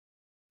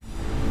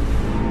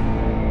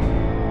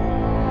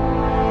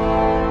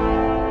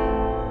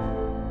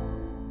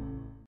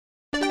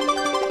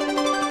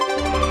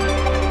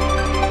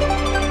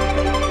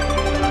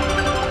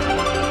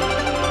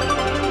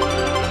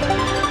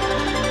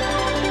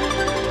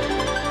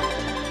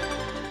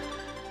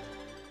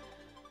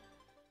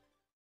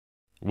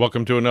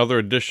Welcome to another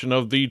edition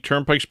of the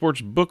Turnpike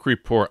Sports Book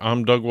Report.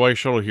 I'm Doug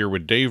Weischadle here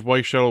with Dave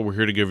Weischadle. We're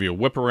here to give you a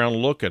whip-around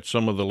look at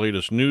some of the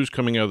latest news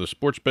coming out of the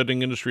sports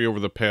betting industry over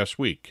the past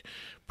week.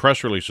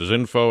 Press releases,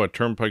 info at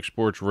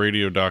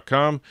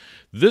turnpikesportsradio.com.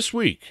 This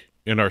week,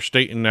 in our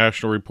state and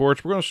national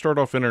reports, we're going to start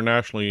off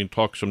internationally and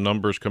talk some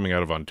numbers coming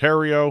out of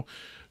Ontario.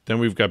 Then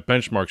we've got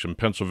benchmarks in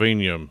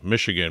Pennsylvania,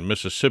 Michigan,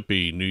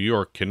 Mississippi, New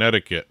York,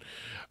 Connecticut.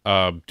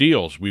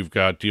 Deals. We've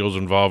got deals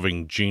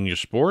involving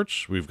Genius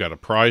Sports. We've got a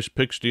Prize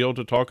Picks deal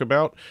to talk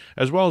about,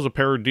 as well as a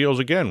pair of deals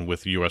again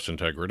with U.S.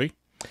 Integrity.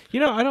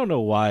 You know, I don't know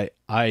why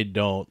I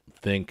don't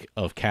think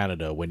of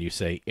Canada when you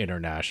say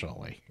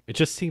internationally. It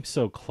just seems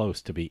so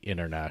close to be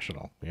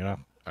international, you know?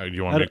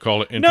 You want me to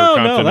call it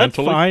intercontinentally? No, that's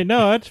fine.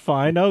 No, that's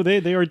fine. No,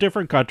 they are a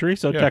different country,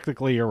 so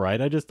technically you're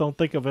right. I just don't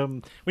think of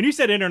them. When you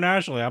said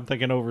internationally, I'm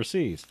thinking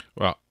overseas.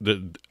 Well,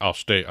 I'll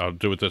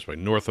do it this way.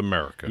 North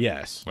America.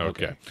 Yes.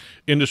 Okay.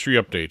 Industry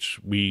updates.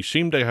 We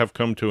seem to have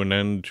come to an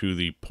end to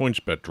the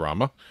PointsBet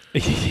drama.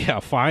 Yeah,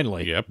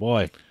 finally. Yep.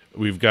 Boy.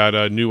 We've got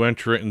a new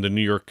entrant in the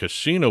New York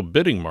casino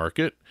bidding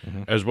market,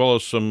 as well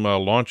as some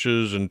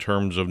launches in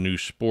terms of new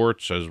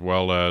sports, as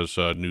well as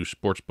new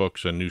sports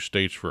books and new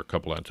states for a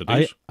couple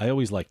entities. I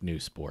always like new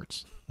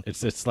sports.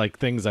 It's like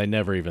things I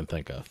never even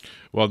think of.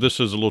 Well, this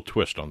is a little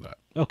twist on that.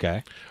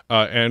 Okay.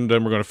 And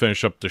then we're going to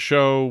finish up the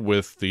show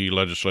with the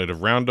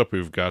legislative roundup.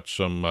 We've got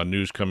some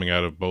news coming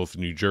out of both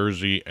New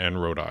Jersey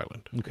and Rhode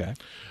Island. Okay.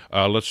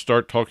 Let's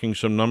start talking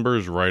some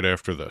numbers right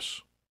after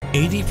this.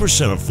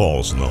 80% of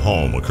falls in the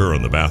home occur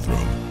in the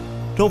bathroom.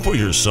 Don't put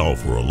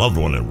yourself or a loved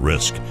one at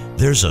risk.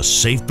 There's a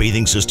safe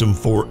bathing system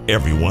for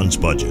everyone's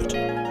budget.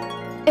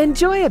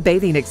 Enjoy a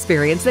bathing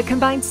experience that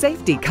combines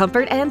safety,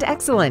 comfort, and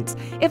excellence.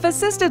 If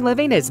assisted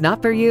living is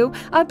not for you,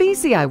 a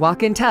BCI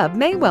walk-in tub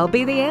may well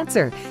be the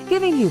answer,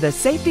 giving you the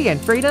safety and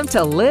freedom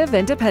to live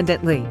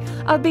independently.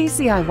 A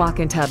BCI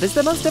walk-in tub is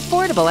the most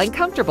affordable and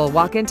comfortable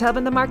walk-in tub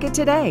in the market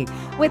today.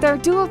 With our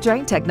dual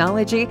drain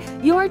technology,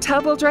 your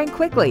tub will drain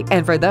quickly,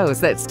 and for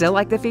those that still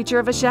like the feature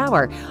of a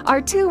shower,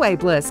 our two-way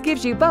bliss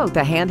gives you both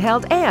a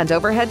handheld and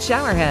overhead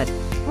shower head.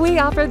 We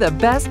offer the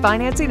best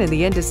financing in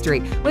the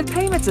industry with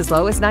payments as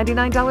low as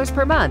 $99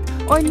 per month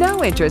or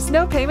no interest,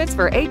 no payments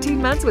for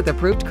 18 months with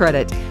approved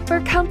credit.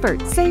 For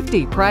comfort,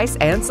 safety, price,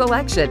 and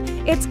selection,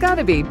 it's got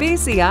to be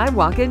BCI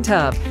Walk-In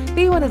Tub.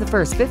 Be one of the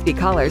first 50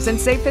 callers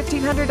and save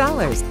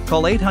 $1,500.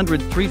 Call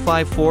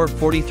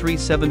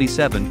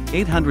 800-354-4377,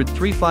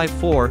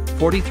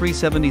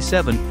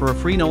 800-354-4377 for a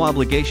free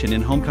no-obligation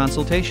in-home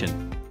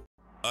consultation.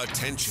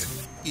 Attention.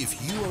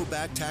 If you owe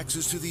back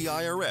taxes to the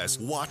IRS,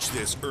 watch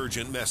this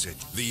urgent message.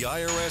 The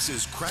IRS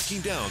is cracking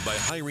down by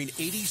hiring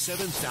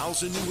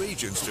 87,000 new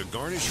agents to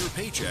garnish your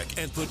paycheck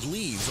and put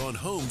liens on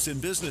homes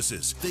and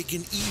businesses. They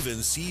can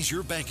even seize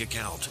your bank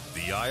account.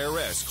 The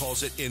IRS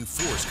calls it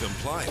enforced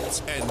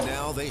compliance, and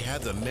now they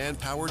have the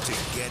manpower to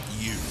get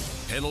you.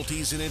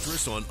 Penalties and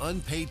interest on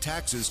unpaid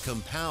taxes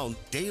compound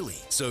daily.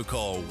 So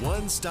call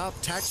One Stop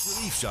Tax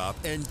Relief Shop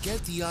and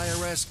get the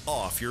IRS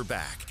off your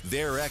back.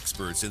 They're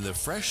experts in the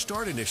Fresh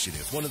Start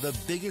Initiative, one of the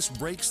biggest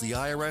breaks the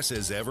IRS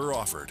has ever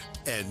offered.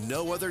 And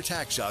no other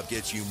tax shop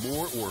gets you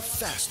more or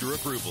faster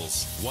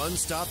approvals. One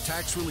Stop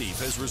Tax Relief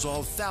has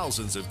resolved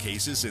thousands of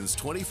cases since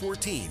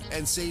 2014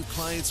 and saved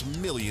clients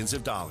millions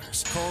of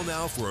dollars. Call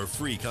now for a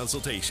free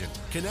consultation.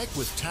 Connect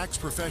with tax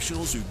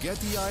professionals who get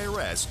the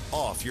IRS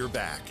off your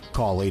back.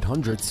 Call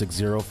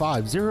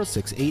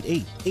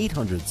 800-605-0688,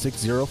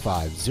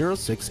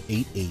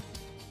 800-605-0688.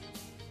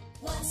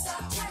 One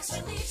Stop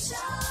Tax Relief Shop.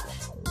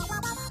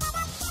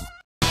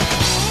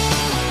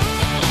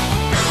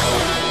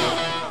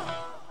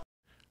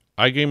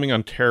 iGaming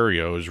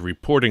Ontario is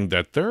reporting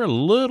that they're a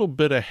little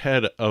bit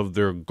ahead of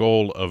their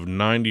goal of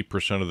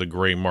 90% of the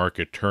gray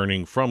market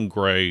turning from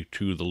gray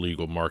to the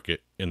legal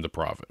market in the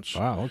province.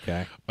 Wow,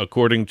 okay.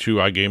 According to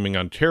iGaming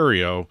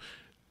Ontario,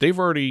 they've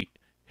already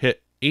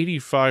hit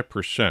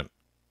 85%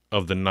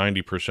 of the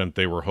 90%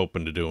 they were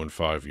hoping to do in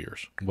 5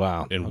 years.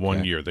 Wow. In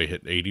 1 year, they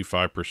hit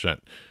 85%.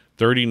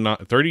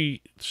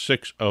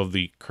 36 of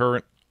the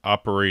current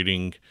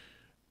operating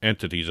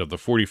entities of the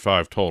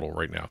 45 total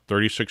right now,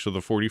 36 of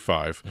the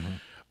 45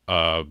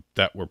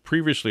 that were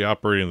previously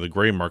operating in the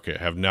gray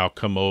market have now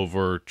come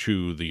over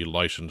to the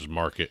licensed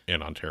market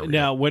in Ontario.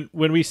 Now, when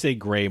we say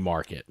gray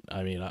market,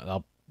 I mean,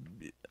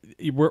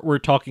 we're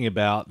talking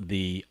about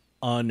the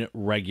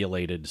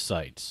unregulated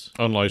sites.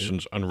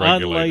 Unlicensed,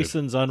 unregulated.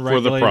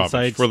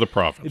 Sites. For the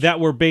province. That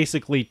were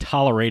basically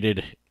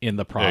tolerated in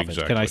the province.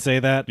 Exactly. Can I say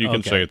that? You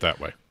can say it that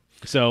way.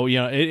 So,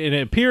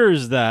 it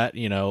appears that,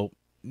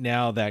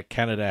 now that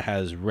Canada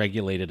has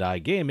regulated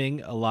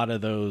iGaming, a lot of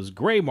those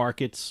gray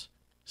markets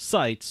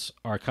sites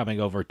are coming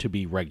over to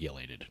be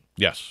regulated.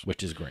 Yes.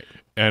 Which is great.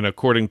 And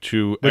according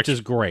to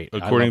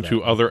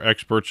other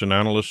experts and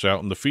analysts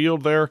out in the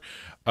field there,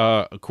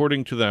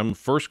 according to them,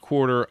 first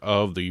quarter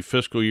of the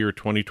fiscal year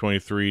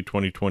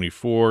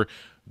 2023-2024,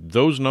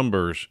 those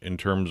numbers in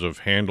terms of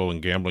handle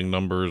and gambling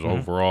numbers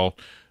overall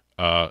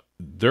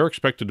they're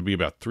expected to be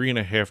about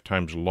 3.5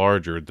 times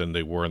larger than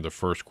they were in the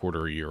first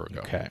quarter a year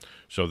ago. Okay.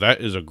 So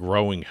that is a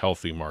growing,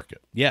 healthy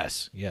market.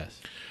 Yes,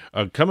 yes.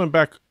 Coming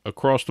back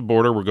across the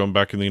border, we're going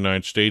back in the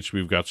United States.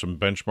 We've got some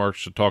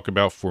benchmarks to talk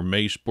about for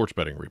May sports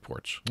betting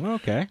reports.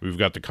 Okay. We've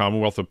got the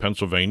Commonwealth of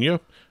Pennsylvania.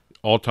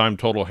 All-time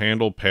total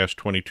handle past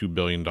 $22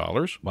 billion.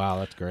 Wow,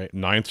 that's great.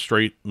 9th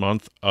straight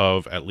month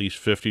of at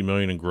least $50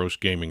 million in gross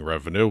gaming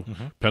revenue.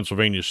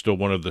 Pennsylvania is still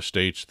one of the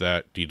states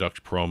that deducts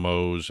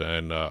promos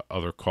and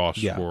other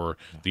costs for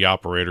the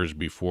operators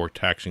before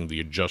taxing the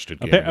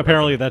adjusted gaming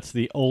Apparently, revenue. that's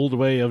the old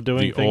way of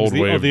doing The things.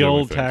 old way of the doing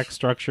old things. tax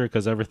structure,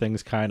 because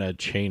everything's kind of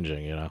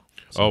changing, you know.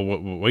 Oh,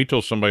 wait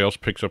till somebody else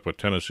picks up what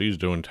Tennessee's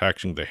doing,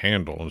 taxing the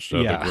handle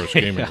instead of the gross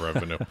gaming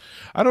revenue.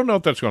 I don't know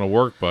if that's going to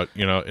work, but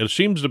it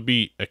seems to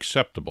be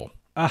acceptable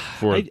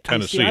for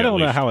Tennessee. I don't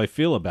know least. how I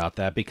feel about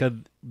that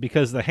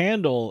because the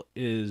handle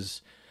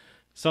is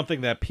something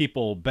that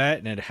people bet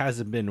and it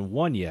hasn't been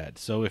won yet.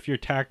 So if you're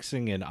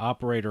taxing an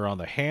operator on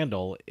the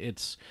handle,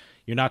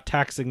 you're not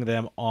taxing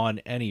them on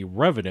any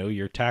revenue.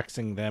 You're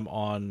taxing them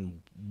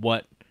on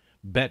what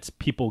bets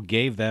people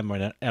gave them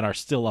and are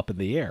still up in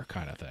the air,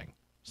 kind of thing.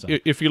 So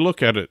If you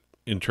look at it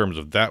in terms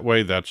of that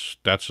way, that's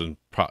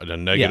a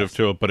negative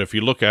to it. But if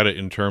you look at it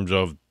in terms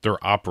of they're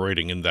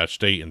operating in that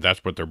state and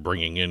that's what they're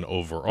bringing in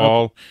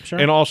overall, okay, sure.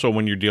 and also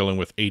when you're dealing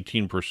with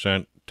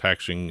 18%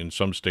 taxing in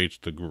some states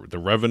the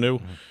revenue,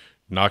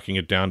 knocking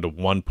it down to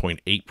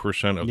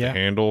 1.8% of the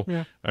handle,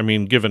 I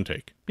mean, give and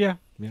take. yeah.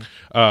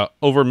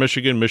 Over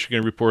Michigan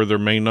reported their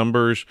May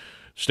numbers.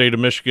 State of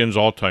Michigan's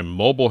all-time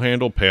mobile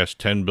handle passed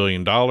 $10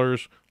 billion.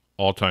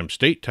 All-time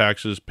state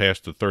taxes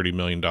passed the $30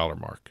 million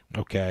mark.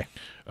 Okay.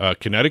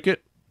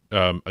 Connecticut,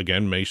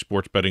 again, May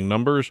sports betting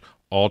numbers,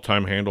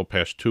 all-time handle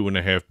passed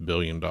 $2.5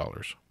 billion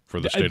for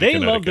the state of Connecticut. They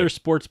love their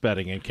sports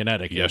betting in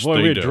Connecticut. Yes, Boy,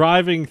 they we're do.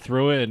 driving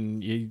through it,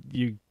 and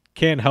you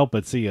can't help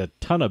but see a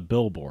ton of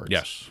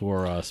billboards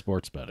for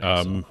sports betting.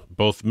 So.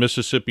 Both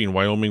Mississippi and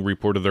Wyoming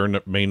reported their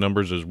May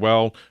numbers as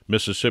well.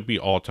 Mississippi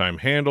all-time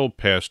handle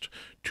passed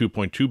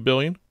 $2.2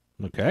 billion.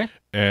 Okay.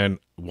 And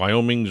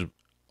Wyoming's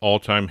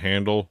all-time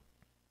handle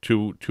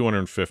to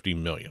 $250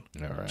 million.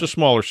 All right. It's a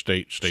smaller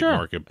state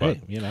market, but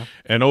Hey,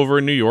 and over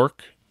in New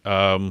York,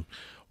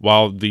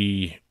 while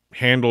the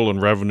handle and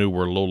revenue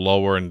were a little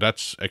lower, and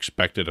that's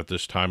expected at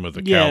this time of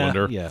the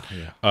calendar. Yeah.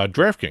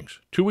 DraftKings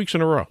 2 weeks in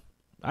a row.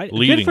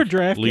 Good for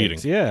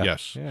DraftKings. Yeah.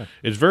 Yes. Yeah.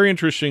 It's very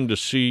interesting to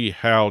see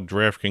how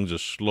DraftKings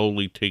is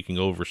slowly taking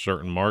over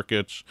certain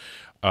markets.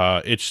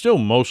 It's still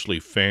mostly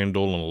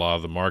FanDuel in a lot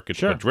of the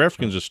markets, but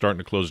DraftKings is starting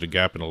to close the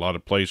gap in a lot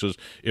of places,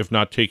 if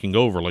not taking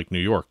over like New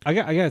York. I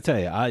gotta tell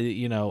you,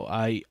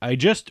 I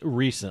just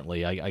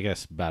recently, I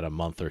guess about a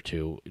month or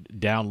two,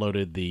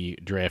 downloaded the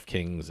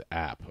DraftKings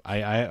app. I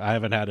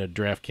haven't had a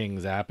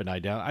DraftKings app, and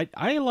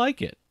I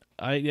like it.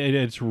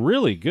 It's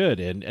really good,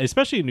 and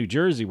especially in New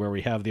Jersey where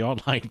we have the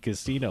online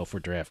casino for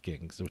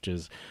DraftKings, which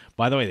is,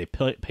 by the way, they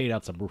paid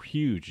out some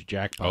huge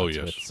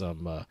jackpots with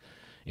some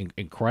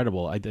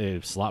incredible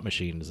slot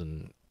machines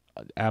and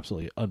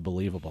absolutely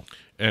unbelievable.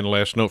 And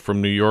last note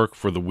from New York,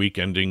 for the week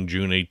ending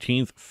June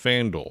 18th,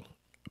 FanDuel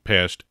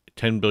passed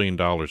 $10 billion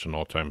in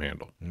all-time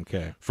handle.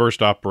 Okay.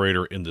 First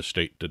operator in the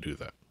state to do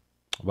that.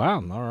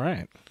 Wow. All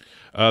right.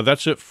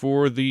 That's it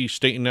for the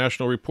state and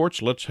national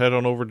reports. Let's head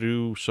on over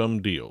to some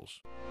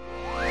deals.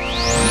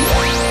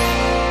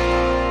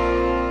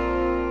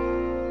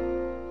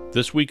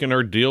 This week in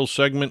our deals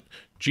segment,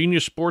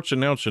 Genius Sports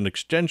announced an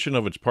extension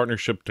of its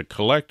partnership to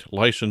collect,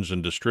 license,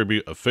 and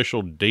distribute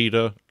official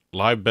data,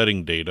 live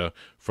betting data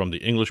from the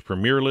English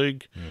Premier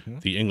League,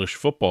 the English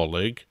Football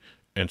League,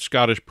 and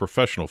Scottish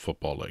Professional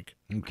Football League.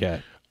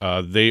 Okay.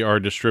 They are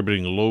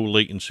distributing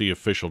low-latency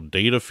official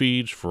data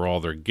feeds for all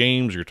their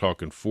games. You're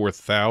talking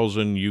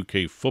 4,000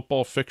 UK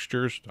football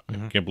fixtures. I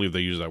can't believe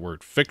they use that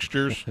word,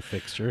 fixtures.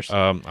 Fixtures.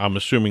 I'm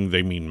assuming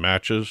they mean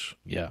matches.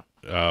 Yeah.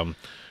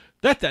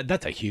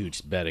 That's a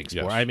huge betting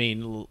sport. Yes. I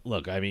mean,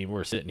 look,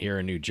 we're sitting here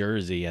in New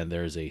Jersey, and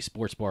there's a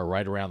sports bar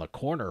right around the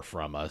corner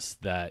from us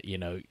that,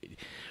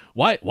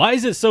 why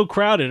is it so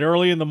crowded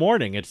early in the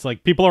morning? It's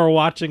like people are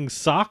watching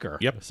soccer.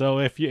 Yep. So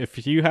if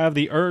you have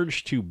the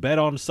urge to bet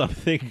on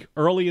something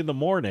early in the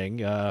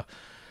morning,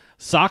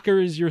 soccer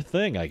is your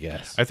thing, I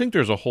guess. I think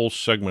there's a whole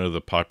segment of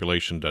the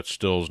population that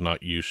still is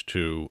not used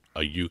to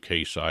a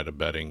UK side of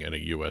betting and a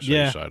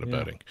USA side of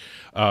betting.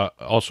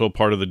 Also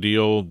part of the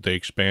deal, they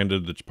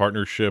expanded its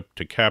partnership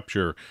to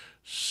capture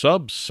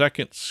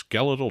sub-second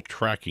skeletal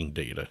tracking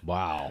data.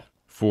 Wow.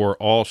 For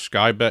all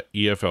Sky Bet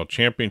EFL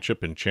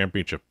Championship and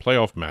Championship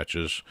playoff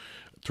matches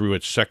through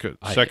its second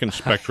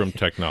spectrum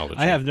technology.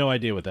 I have no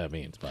idea what that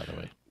means, by the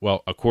way.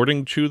 Well,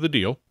 according to the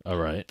deal, all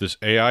right, this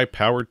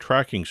AI-powered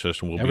tracking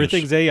system will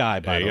Everything's AI,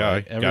 by the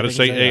way. Got to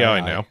say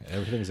AI now.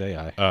 Everything's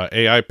AI.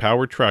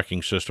 AI-powered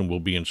tracking system will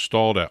be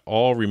installed at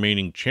all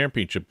remaining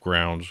championship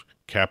grounds,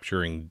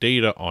 capturing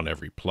data on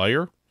every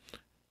player,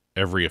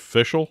 every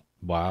official,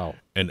 wow,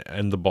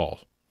 and the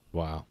ball.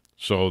 Wow.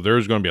 So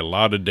there's going to be a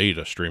lot of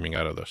data streaming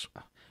out of this.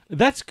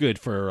 That's good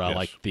for Yes.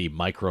 like the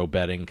micro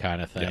betting kind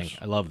of thing. Yes.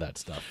 I love that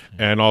stuff.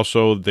 And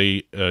also,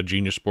 the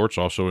Genius Sports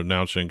also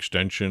announced an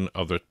extension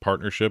of the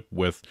partnership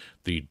with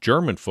the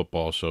German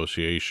Football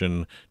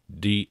Association,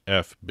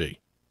 DFB.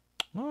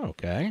 Oh,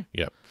 okay.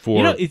 Yep, for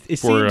You know, it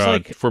seems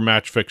like- for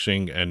match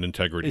fixing and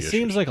integrity It issues.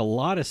 seems like a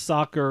lot of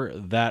soccer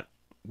that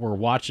we're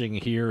watching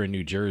here in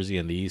New Jersey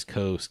and the East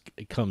Coast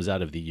comes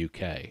out of the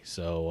UK.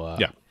 So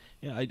Yeah.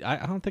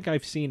 I don't think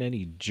I've seen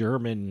any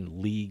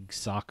German league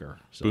soccer.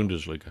 So.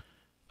 Bundesliga.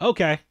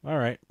 Okay, all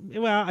right.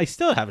 Well, I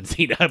still haven't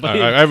seen it. But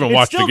I haven't it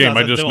watched the still game.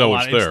 I doesn't just do a know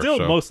lot. it's there, still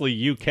so. mostly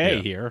UK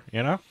Yeah. here,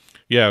 you know.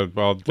 Yeah,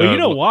 well, Well, you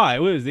know why?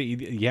 What was the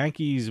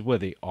Yankees? What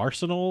the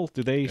Arsenal?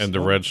 Do they? and the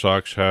still Red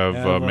Sox have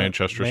have,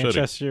 Manchester City,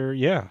 Manchester,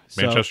 yeah.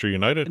 So- Manchester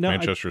United, No,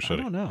 Manchester City.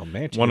 I don't know.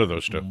 Manchester, One of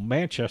those two.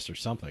 Manchester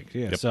something.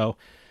 Yeah. Yep.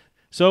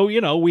 So you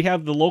know we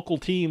have the local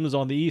teams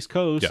on the East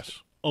Coast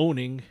Yes.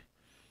 owning,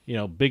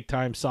 big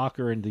time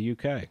soccer in the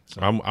UK. So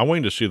I'm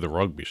waiting to see the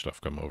rugby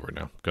stuff come over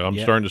now, because I'm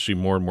Yeah. starting to see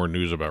more and more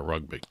news about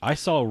rugby. I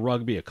saw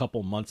rugby a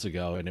couple months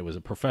ago, and it was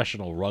a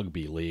professional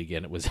rugby league,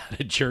 and it was out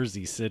of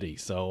Jersey City.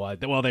 So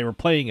they were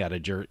playing at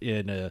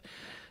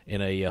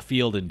in a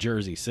field in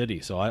Jersey City.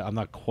 So I'm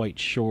not quite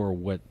sure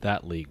what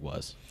that league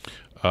was.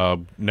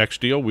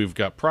 Next deal, we've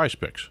got Prize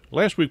Picks.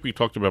 Last week we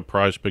talked about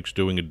Prize Picks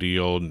doing a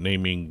deal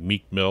naming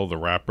Meek Mill, the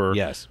rapper,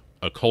 Yes.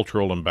 a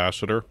cultural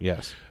ambassador.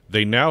 Yes.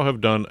 They now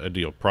have done a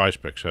deal. Prize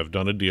Picks have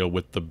done a deal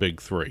with the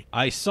Big Three.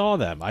 I saw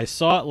them. I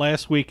saw it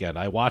last weekend.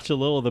 I watched a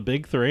little of the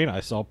Big Three, and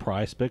I saw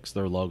Prize Picks,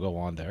 their logo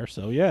on there.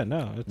 So, yeah,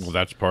 no. It's, Well,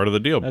 that's part of the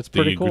deal. That's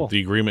pretty cool.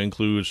 The agreement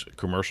includes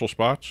commercial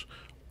spots,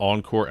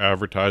 on-court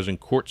advertising,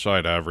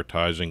 courtside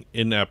advertising,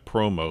 in-app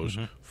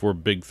promos for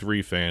Big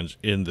Three fans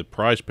in the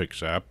Prize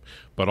Picks app,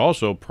 but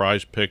also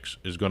Prize Picks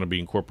is going to be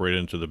incorporated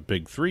into the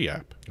Big Three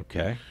app.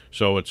 okay.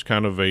 So it's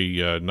kind of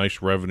a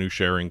nice revenue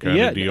sharing kind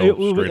of deal. it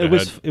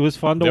was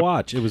fun to Yep.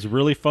 watch. It was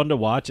really fun to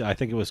watch. I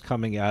think it was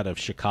coming out of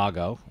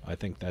Chicago. I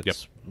think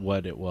that's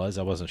what it was.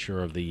 I wasn't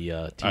sure of the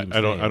teams.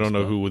 I don't names,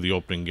 know but- who the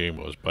opening game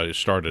was, but it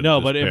started.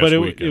 No, this but past it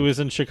weekend. was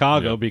in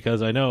Chicago Yep.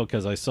 because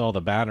I saw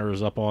the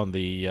banners up on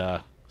the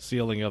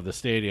ceiling of the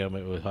stadium.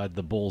 Had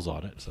the Bulls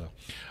on it. So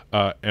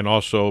And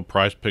also,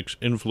 Prize Picks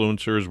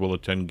influencers will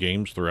attend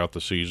games throughout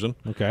the season,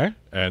 okay,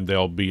 and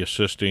they'll be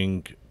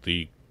assisting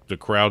the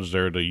crowds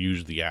there to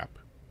use the app.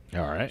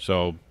 all right.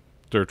 So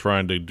they're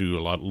trying to do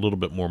a little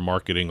bit more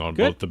marketing on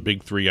Good. both the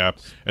Big Three app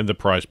and the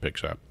Prize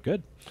Picks app.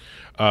 Good.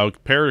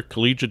 Pair of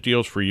collegiate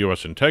deals for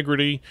U.S.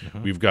 Integrity.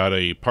 We've got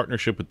a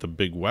partnership with the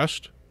Big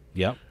West.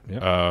 Yep.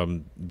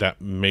 That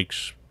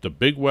makes the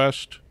Big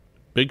West,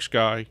 Big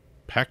Sky,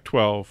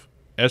 Pac-12,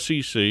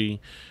 SEC,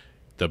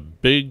 the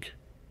Big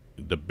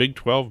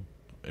 12.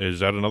 Is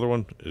that another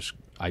one? Is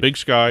Big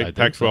Sky, I think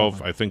Pac-12?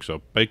 so. I think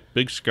so.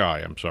 Big Sky.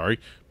 I'm sorry.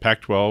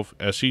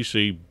 Pac-12,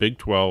 SEC, Big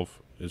 12.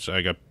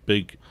 I got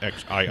Big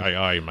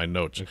XIII in my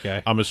notes.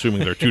 Okay. I'm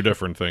assuming they're two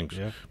different things.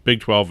 Yeah. Big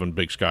 12 and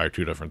Big Sky are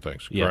two different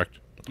things. Yeah. Correct.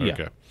 Yeah.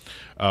 Okay.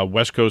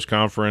 West Coast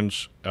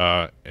Conference,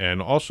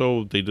 and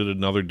also they did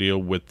another deal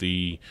with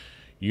the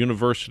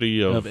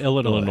University of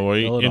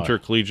Illinois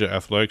Intercollegiate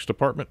Athletics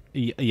Department.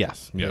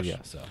 Yes. Yes. Yeah.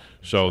 So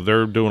So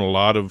they're doing a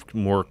lot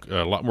more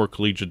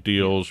collegiate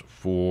deals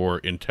for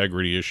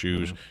integrity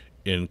issues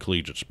in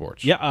collegiate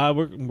sports. yeah,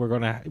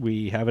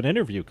 we have an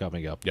interview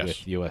coming up Yes.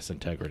 with U.S.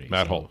 Integrity.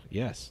 Matt So, Hull.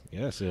 Yes.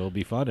 It'll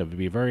be fun. It'll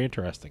be very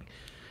interesting.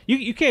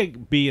 You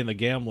can't be in the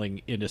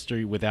gambling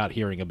industry without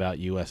hearing about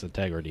U.S.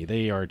 Integrity.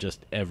 They are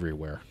just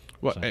everywhere.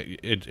 Well, So-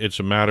 it's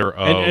a matter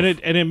of and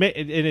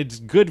it's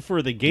good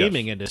for the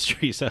gaming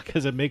industry, so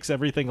because it makes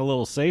everything a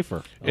little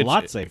safer, a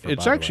lot safer.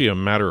 It's by the actually way. a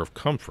matter of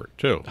comfort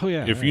too. Oh,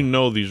 yeah, If you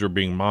know these are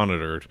being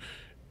monitored,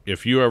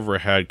 if you ever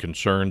had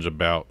concerns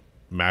about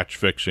match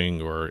fixing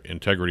or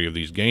integrity of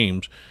these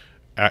games,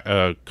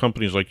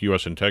 companies like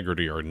U.S.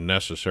 Integrity are a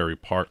necessary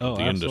part of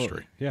the absolutely.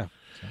 industry. Yeah.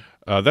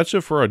 That's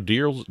it for our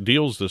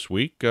deals this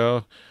week.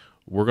 We're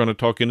going to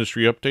talk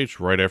industry updates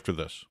right after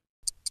this.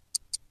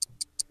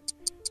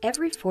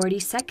 Every 40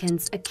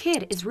 seconds, a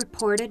kid is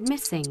reported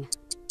missing.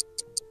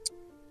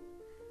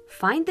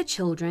 Find the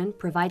Children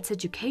provides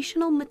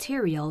educational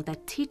material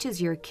that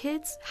teaches your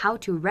kids how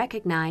to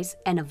recognize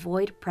and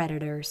avoid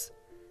predators.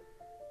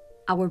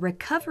 Our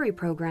recovery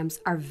programs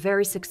are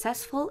very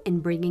successful in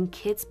bringing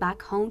kids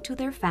back home to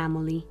their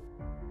family.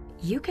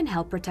 You can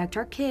help protect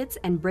our kids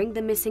and bring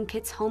the missing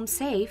kids home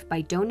safe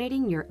by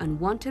donating your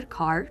unwanted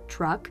car,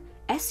 truck,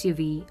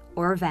 SUV,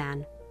 or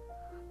van,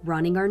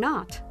 running or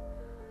not.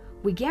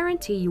 We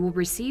guarantee you will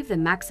receive the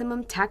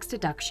maximum tax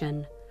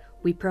deduction.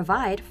 We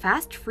provide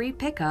fast free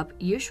pickup,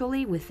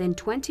 usually within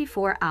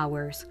 24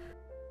 hours.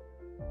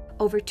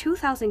 Over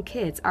 2,000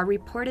 kids are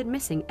reported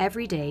missing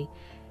every day.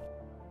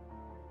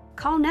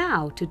 Call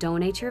now to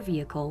donate your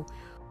vehicle.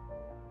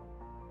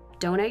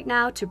 Donate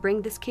now to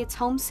bring these kids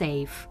home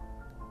safe.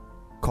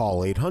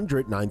 Call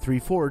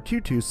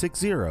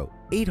 800-934-2260.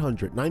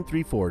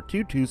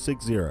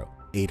 800-934-2260.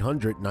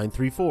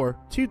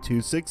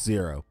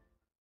 800-934-2260.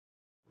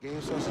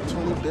 Game starts at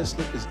 20, bet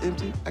slip is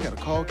empty. I gotta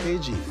call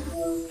KG.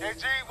 Hey,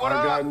 G, what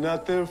up? I got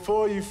nothing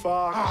for you,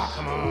 Fox. Ah,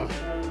 come on.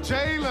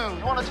 Jalen.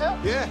 You want to tell?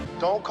 Yeah.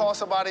 Don't call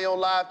somebody on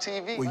live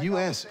TV. Well, you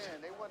answered.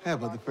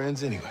 Have other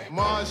friends anyway.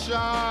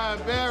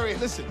 Marshawn, Barry.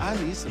 Listen, I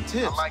need some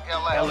tips. I like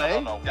L.A.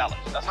 L.A.? No, Dallas.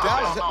 That's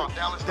Dallas?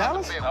 Dallas.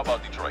 Dallas? How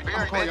about Detroit?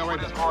 Barry, call y'all right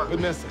now.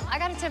 Vanessa. I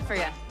got a tip for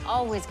you.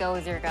 Always go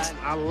with your gut.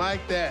 I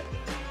like that.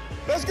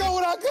 Let's go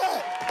with our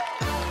gut.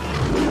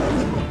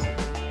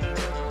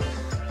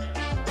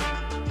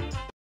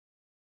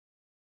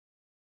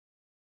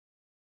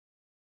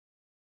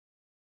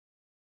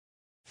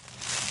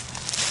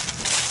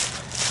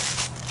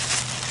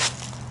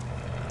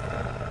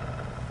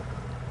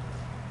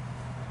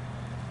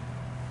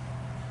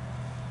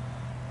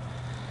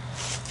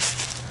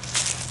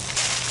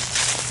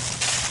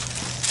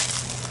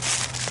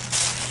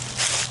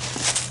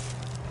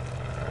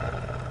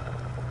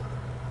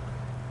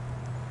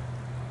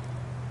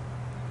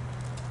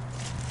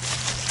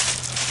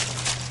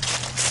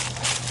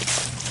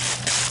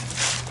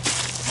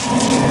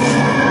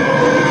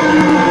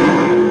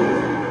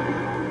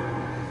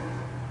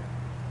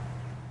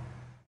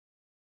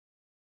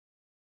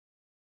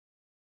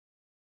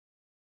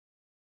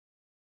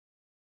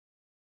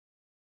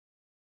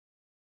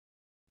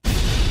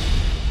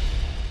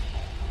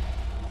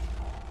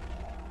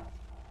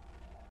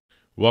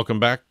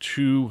 Welcome back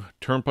to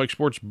Turnpike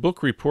Sports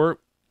Book Report.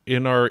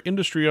 In our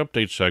industry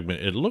update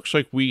segment, it looks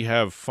like we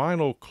have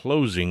final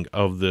closing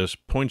of this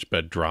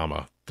PointsBet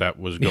drama that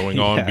was going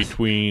on Yes.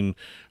 between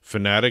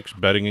Fanatics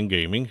Betting and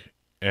Gaming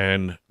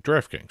and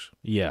DraftKings.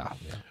 Yeah.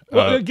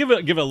 Well, give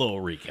it a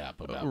little recap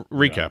about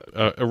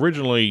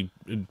Originally,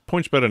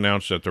 PointsBet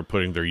announced that they're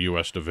putting their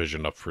U.S.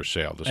 division up for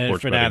sale. The and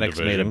sports Fanatics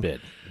betting division made a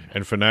bid.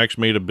 and Fanatics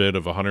made a bid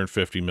of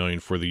 $150 million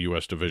for the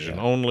U.S. division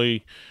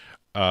only.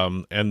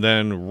 And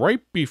then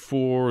right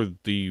before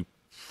the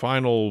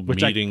final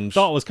Which meetings,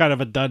 I thought was kind of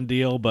a done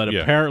deal, but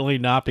apparently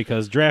not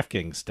because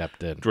DraftKings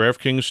stepped in.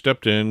 DraftKings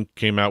stepped in,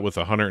 came out with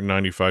a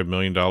 $195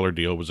 million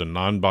deal. It was a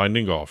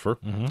non-binding offer.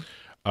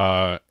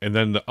 And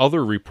then the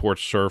other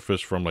reports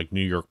surfaced from like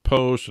New York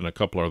Post and a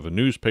couple other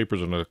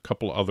newspapers and a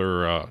couple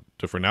other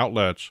different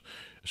outlets,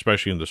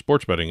 especially in the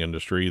sports betting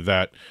industry,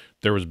 that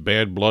there was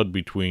bad blood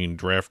between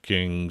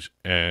DraftKings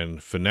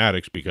and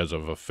Fanatics because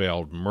of a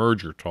failed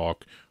merger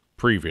talk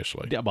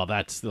previously. Yeah, well,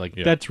 that's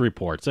that's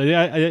reports.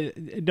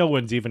 No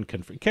one's even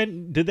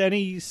confirmed. Did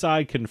any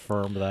side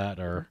confirm that,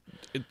 or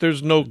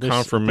there's no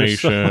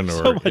confirmation there's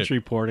or so much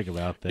reporting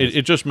about this?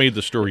 It just made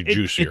the story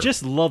juicier. It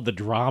just loved the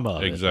drama.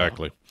 Of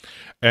exactly.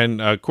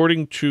 And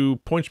according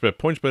to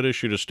PointsBet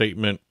issued a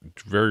statement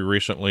very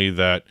recently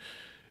that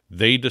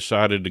they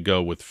decided to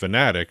go with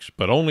Fanatics,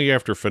 but only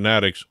after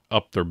Fanatics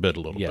upped their bid a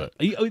little bit.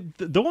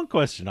 The one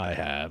question I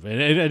have, and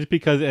it's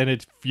because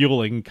it's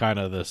fueling kind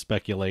of the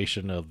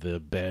speculation of the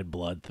bad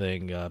blood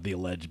thing, the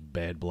alleged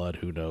bad blood,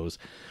 who knows.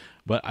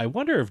 But I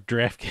wonder if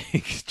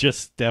DraftKings just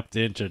stepped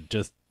in to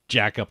just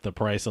jack up the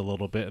price a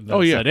little bit and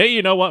then said, hey,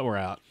 you know what, we're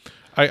out.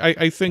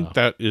 I think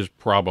that is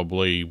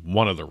probably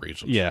one of the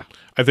reasons. Yeah.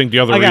 I think the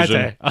other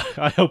reason...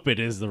 I hope it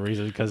is the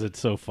reason because it's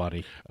so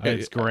funny.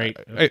 It's great.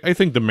 I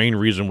think the main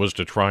reason was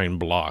to try and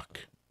block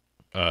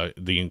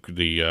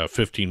the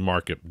 15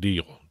 market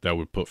deal that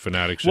would put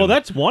Fanatics in. Well,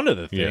 that's one of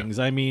the things.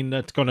 I mean,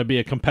 that's going to be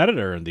a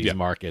competitor in these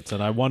markets.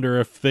 And I wonder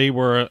if they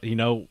were,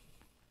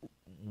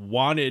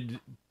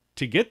 wanted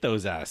to get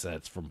those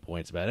assets from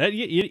PointsBet.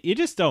 You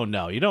just don't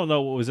know. You don't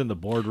know what was in the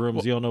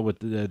boardrooms. You don't know what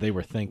they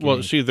were thinking.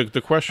 Well, see, the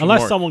question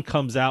unless someone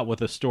comes out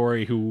with a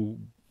story who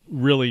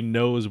really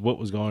knows what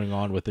was going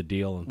on with the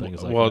deal and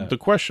things like that. Well, the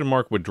question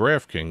mark with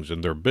DraftKings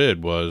and their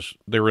bid was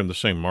they were in the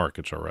same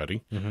markets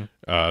already.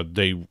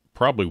 They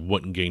probably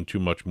wouldn't gain too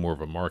much more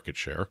of a market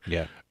share.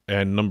 Yeah.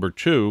 And number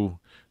two,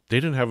 they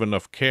didn't have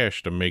enough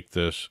cash to make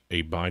this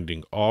a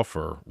binding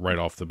offer right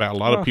off the bat. A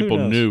lot of people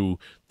knew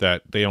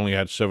that they only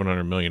had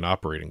 $700 million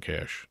operating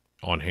cash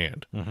on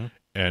hand.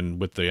 And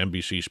with the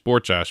NBC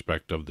Sports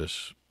aspect of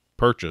this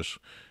purchase,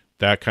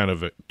 that kind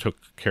of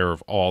took care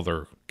of all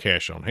their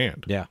cash on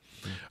hand. Yeah.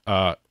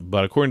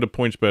 But according to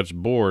PointsBet's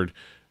board,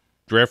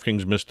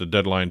 DraftKings missed the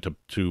deadline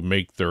to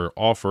make their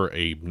offer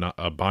a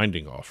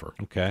binding offer.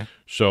 Okay.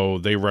 So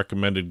they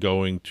recommended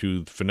going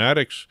to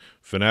Fanatics.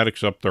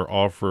 Fanatics upped their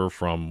offer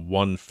from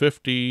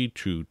 $150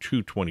 to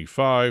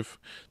 $225.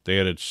 They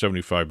added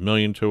 $75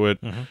 million to it.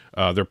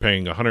 They're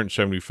paying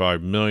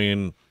 $175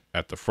 million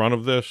at the front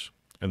of this,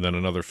 and then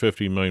another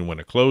 $50 million when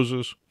it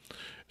closes.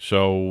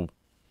 So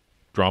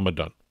drama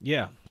done.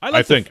 Yeah.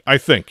 I think.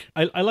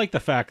 I like the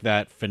fact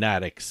that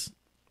Fanatics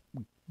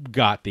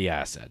got the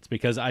assets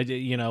because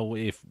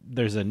if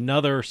there's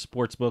another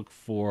sports book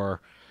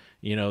for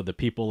the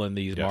people in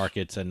these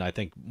markets, and I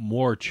think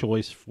more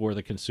choice for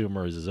the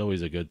consumers is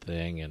always a good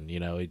thing. And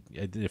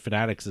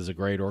Fanatics is a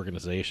great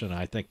organization.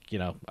 I think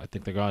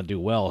they're going to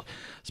do well,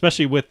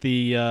 especially with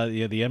the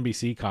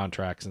NBC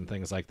contracts and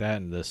things like that,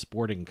 and the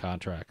sporting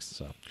contracts.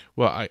 So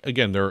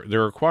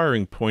they're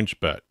acquiring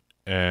PointsBet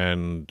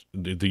and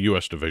the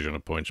U.S. division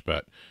of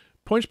PointsBet.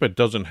 PointsBet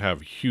doesn't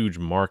have huge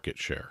market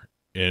share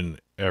in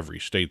every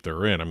state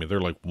they're in. I mean,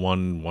 they're like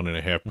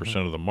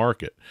 1.5% of the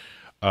market.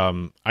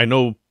 I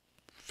know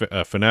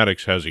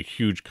Fanatics has a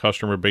huge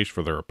customer base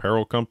for their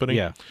apparel company.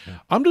 Yeah.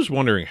 I'm just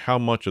wondering how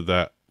much of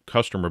that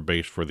customer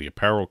base for the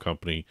apparel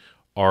company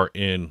are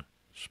in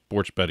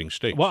sports betting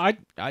states. Well,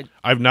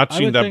 I've not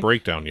seen would that think-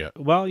 breakdown yet.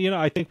 Well,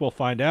 I think we'll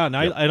find out. And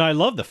I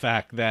love the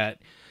fact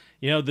that,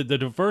 the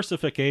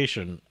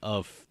diversification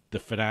of the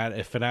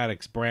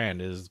Fanatics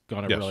brand is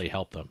going to Yes. really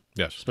help them.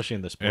 Yes, especially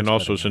in the sports and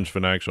also betting since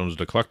Fanatics owns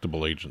the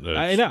collectible agent.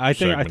 I know. I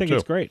think segment,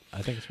 it's too. great.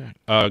 I think it's great.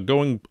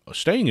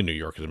 Staying in New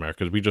York, as a matter,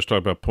 because we just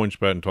talked about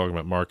PointsBet and talking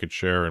about market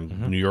share,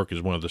 and New York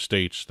is one of the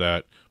states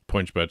that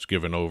PointsBet's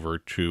given over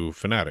to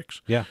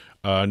Fanatics. Yeah.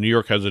 New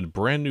York has a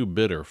brand new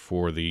bidder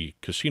for the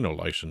casino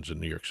license in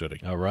New York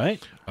City. All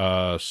right.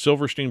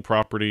 Silverstein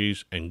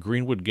Properties and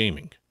Greenwood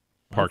Gaming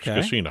Parks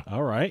Okay. Casino.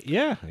 All right.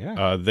 Yeah.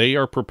 Yeah. They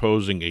are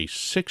proposing a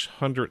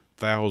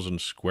 600,000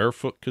 square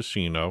foot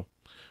casino,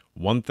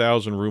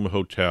 1,000 room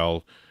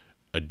hotel,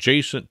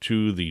 adjacent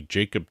to the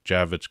Jacob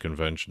Javits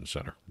Convention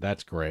Center.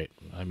 That's great.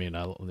 I mean,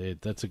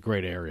 that's a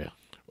great area.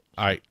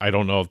 I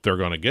don't know if they're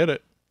going to get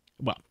it.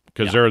 Well,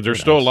 because yeah, there's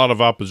still a lot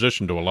of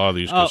opposition to a lot of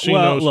these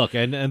casinos. Well, look,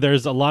 and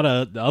there's a lot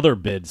of other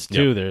bids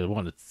too. Yeah. There's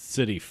one at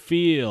City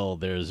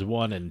Field. There's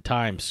one in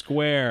Times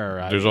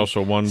Square. There's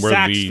also one where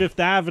Saks Fifth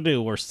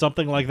Avenue or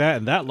something like that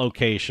in that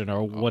location,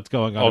 or what's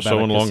going on. Also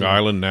about in a Long casino.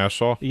 Island,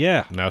 Nassau.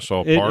 Yeah,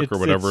 Nassau Park or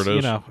whatever it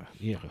is.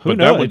 Who but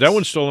knows? that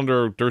one's still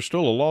under. There's still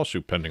a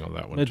lawsuit pending on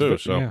that one too.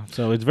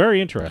 So it's very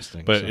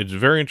interesting. But so. it's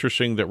very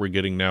interesting that we're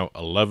getting now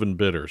 11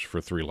 bidders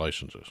for 3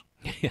 licenses.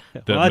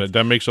 Well,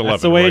 that makes 11.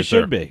 That's the way right it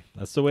should there. be.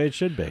 That's the way it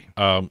should be.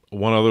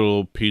 One other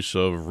little piece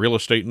of real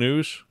estate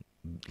news: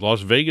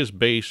 Las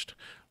Vegas-based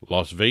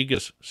Las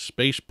Vegas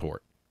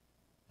Spaceport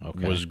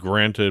was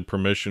granted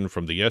permission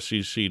from the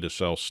SEC to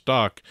sell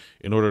stock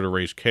in order to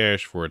raise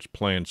cash for its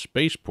planned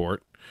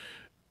spaceport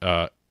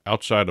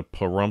outside of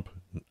Pahrump,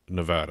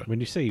 Nevada. When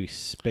you say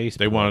space,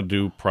 They want to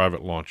do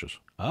private launches.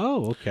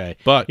 Oh, okay.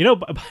 But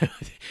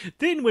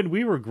then when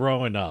we were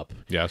growing up,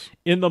 yes,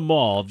 in the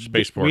mall,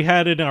 Spaceport. we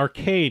had an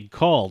arcade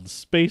called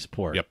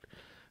Spaceport. Yep.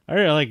 I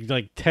was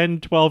like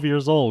 10, 12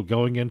 years old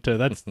going into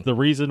that's the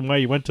reason why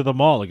you went to the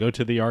mall to go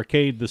to the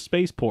arcade, the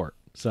Spaceport.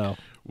 So,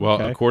 well,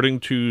 okay.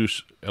 according to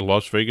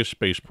Las Vegas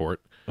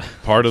Spaceport,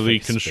 part of the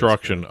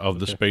construction of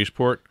the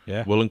spaceport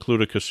will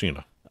include a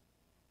casino.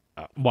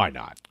 Why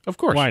not? Of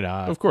course. Why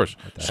not? Of course.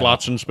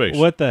 Slots in space.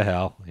 What the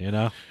hell,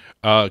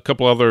 A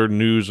couple other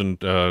news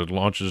and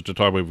launches to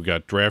talk about. We've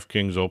got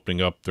DraftKings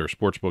opening up their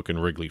sportsbook in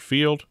Wrigley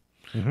Field.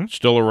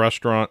 Still a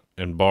restaurant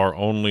and bar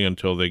only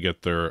until they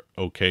get their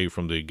okay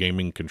from the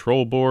Gaming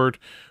Control Board.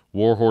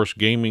 Warhorse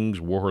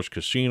Gaming's Warhorse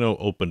Casino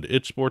opened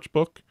its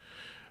sportsbook.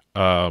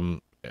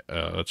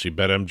 Let's see,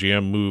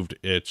 BetMGM moved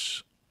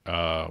its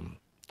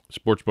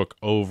sportsbook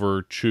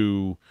over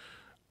to...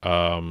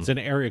 it's an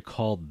area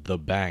called The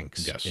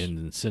Banks Yes.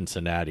 in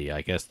Cincinnati.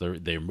 I guess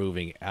they're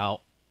moving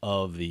out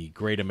of the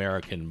Great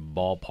American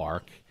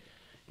Ballpark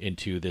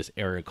into this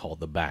area called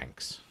The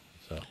Banks.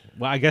 So,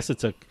 well, I guess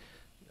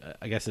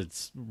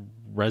it's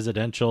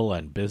residential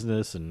and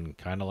business and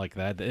kind of like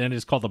that. And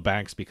it's called The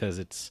Banks because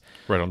it's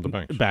right on the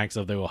banks. Banks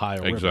of the Ohio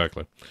River.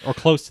 Exactly. Or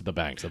close to the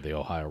banks of the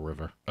Ohio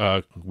River.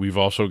 We've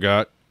also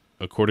got,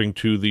 according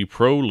to the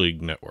Pro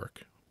League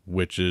Network,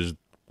 which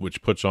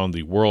puts on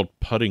the World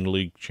Putting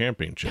League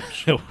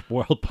Championships.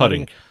 World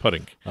Putting.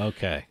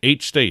 Okay.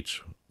 8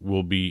 states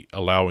will be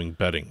allowing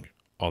betting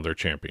on their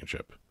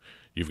championship.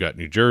 You've got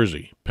New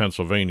Jersey,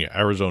 Pennsylvania,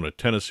 Arizona,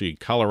 Tennessee,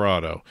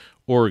 Colorado,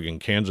 Oregon,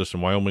 Kansas,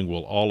 and Wyoming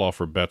will all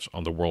offer bets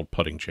on the World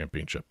Putting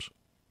Championships.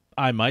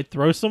 I might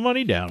throw some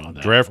money down on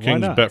that.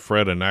 DraftKings,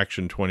 Betfred, and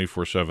Action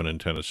 24/7 in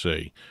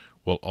Tennessee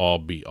will all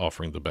be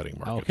offering the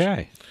betting markets.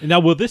 Okay.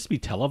 Now, will this be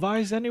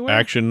televised anywhere?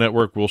 Action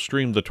Network will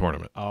stream the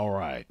tournament. All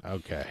right.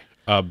 Okay.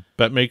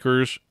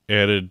 BetMakers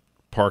added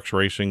Parks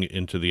Racing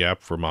into the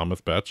app for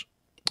Monmouth Bets.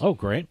 Oh,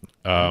 great.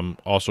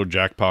 Also,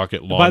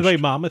 Jackpocket launched. By the way,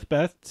 Monmouth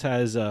Bets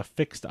has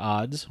fixed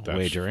odds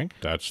wagering.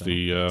 That's So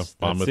the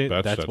Monmouth it.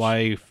 Bets. That's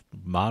why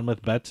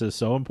Monmouth Bets is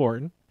so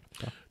important.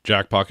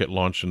 Jackpocket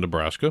launched in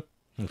Nebraska.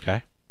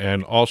 Okay.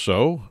 And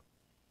also,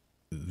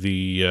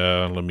 the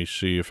let me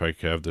see if I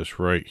have this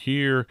right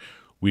here.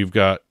 We've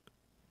got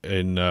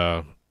in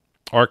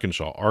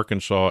Arkansas.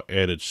 Arkansas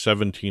added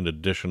 17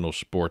 additional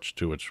sports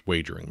to its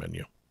wagering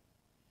menu.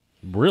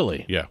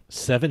 Really? Yeah.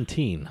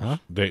 17, huh?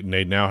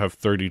 They now have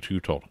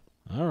 32 total.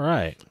 All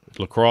right.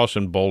 Lacrosse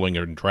and bowling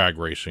and drag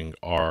racing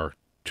are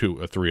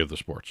 3 of the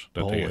sports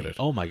that they added.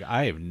 Oh my!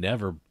 I have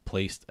never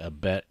placed a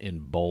bet in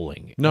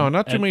bowling. No,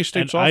 not too many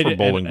states offer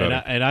bowling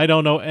betting. And I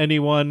don't know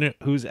anyone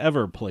who's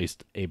ever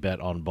placed a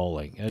bet on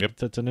bowling.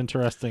 It's an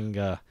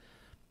interesting.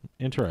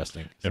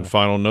 Interesting. And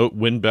final note,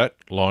 WinBet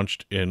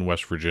launched in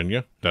West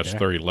Virginia. That's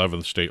their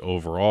 11th state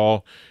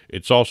overall.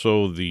 It's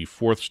also the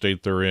 4th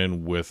state they're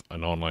in with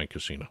an online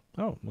casino.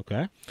 Oh,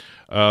 okay.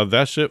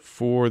 That's it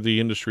for the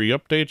industry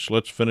updates.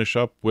 Let's finish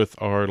up with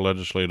our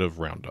legislative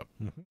roundup.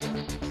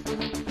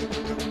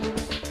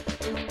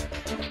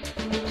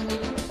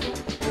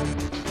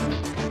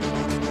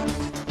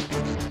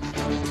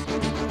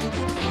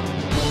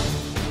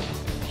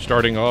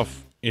 Starting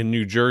off in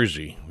New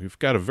Jersey, we've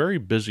got a very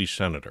busy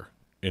senator.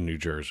 in New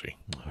Jersey.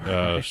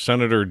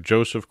 Senator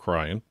Joseph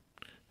Cryan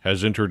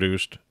has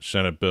introduced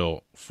Senate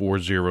Bill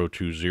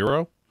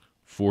 4020,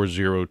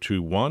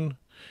 4021,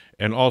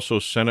 and also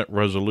Senate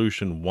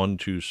Resolution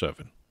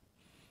 127.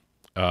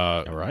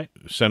 All right.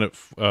 Senate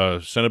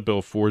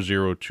Bill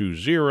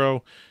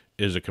 4020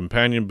 is a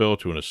companion bill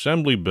to an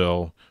Assembly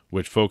bill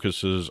which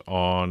focuses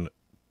on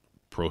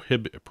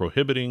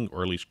prohibiting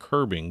or at least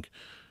curbing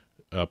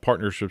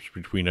partnerships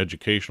between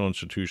educational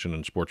institution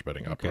and sports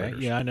betting operators.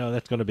 Yeah, I know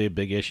that's going to be a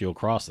big issue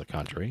across the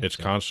country. It's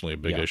constantly a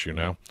big issue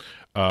now.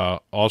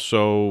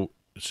 Also,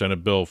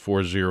 Senate Bill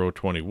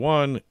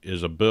 4021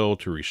 is a bill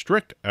to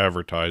restrict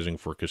advertising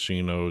for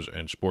casinos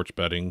and sports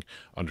betting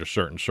under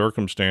certain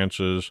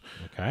circumstances.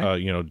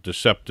 Okay.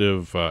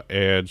 Deceptive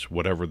ads,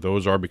 whatever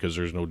those are, because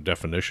there's no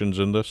definitions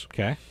in this.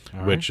 Okay.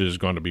 All which right. is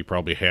going to be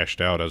probably hashed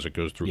out as it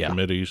goes through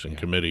committees and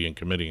committee and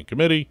committee and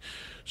committee.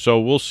 So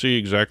we'll see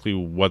exactly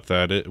what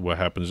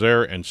happens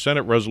there. And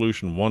Senate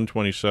Resolution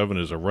 127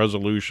 is a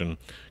resolution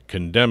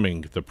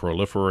condemning the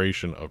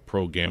proliferation of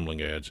pro-gambling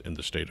ads in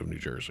the state of New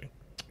Jersey.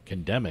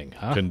 Condemning,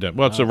 huh?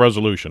 Well, it's a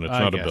resolution. It's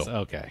not a bill.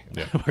 Okay.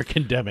 Yeah. We're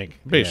condemning.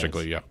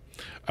 Basically,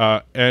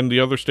 yeah. And the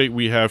other state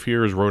we have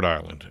here is Rhode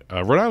Island.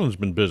 Rhode Island's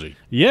been busy.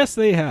 Yes,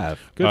 they have.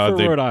 Good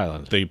for Rhode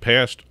Island. They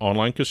passed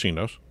online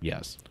casinos.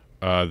 Yes.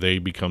 They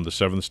become the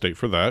 7th state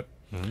for that.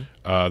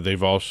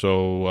 They've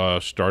also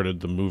started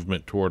the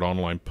movement toward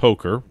online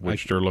poker,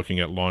 which they're looking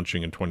at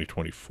launching in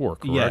 2024,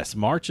 correct? Yes,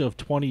 March of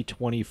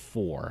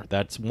 2024.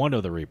 That's one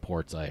of the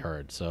reports I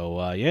heard. So,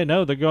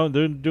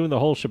 they're doing the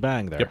whole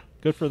shebang there. Yep.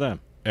 Good for them.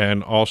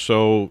 And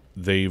also,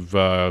 they've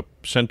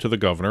sent to the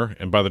governor,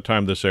 and by the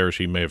time this airs,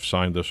 he may have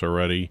signed this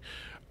already,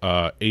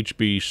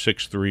 HB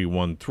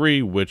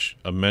 6313, which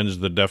amends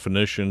the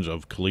definitions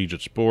of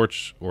collegiate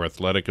sports or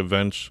athletic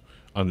events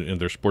in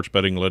their sports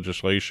betting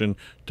legislation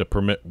to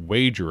permit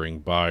wagering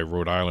by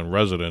Rhode Island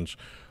residents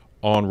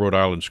on Rhode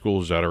Island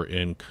schools that are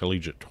in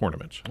collegiate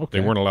tournaments. Okay.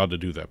 They weren't allowed to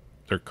do that.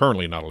 They're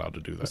currently not allowed to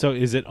do that. So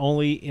is it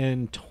only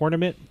in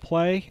tournament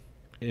play?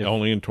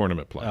 Only in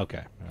tournament play. Okay.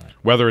 All right.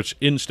 Whether it's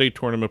in-state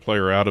tournament play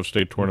or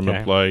out-of-state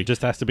tournament play. It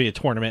just has to be a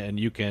tournament, and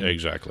you can...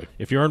 Exactly.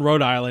 If you're in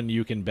Rhode Island,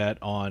 you can bet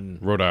on...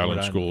 Rhode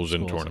Island schools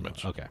in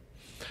tournaments. Okay.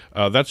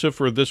 That's it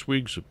for this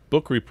week's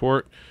book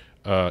report.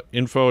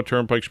 Info at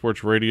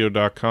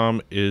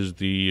TurnpikeSportsRadio.com is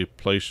the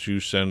place to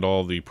send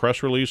all the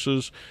press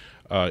releases.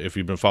 If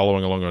you've been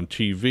following along on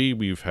TV,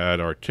 we've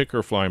had our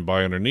ticker flying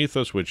by underneath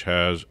us, which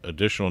has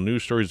additional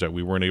news stories that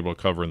we weren't able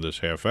to cover in this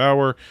half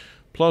hour.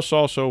 Plus,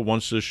 also,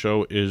 once this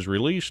show is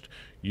released,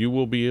 you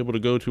will be able to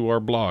go to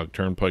our blog,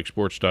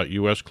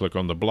 turnpikesports.us, click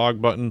on the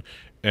blog button,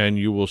 and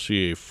you will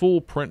see a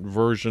full print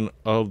version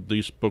of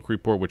this book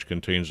report, which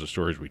contains the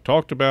stories we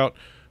talked about,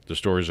 the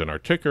stories in our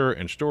ticker,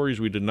 and stories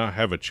we did not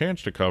have a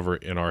chance to cover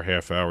in our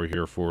half hour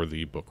here for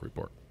the book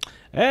report.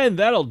 And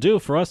that'll do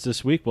for us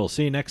this week. We'll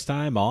see you next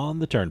time on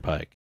the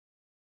Turnpike.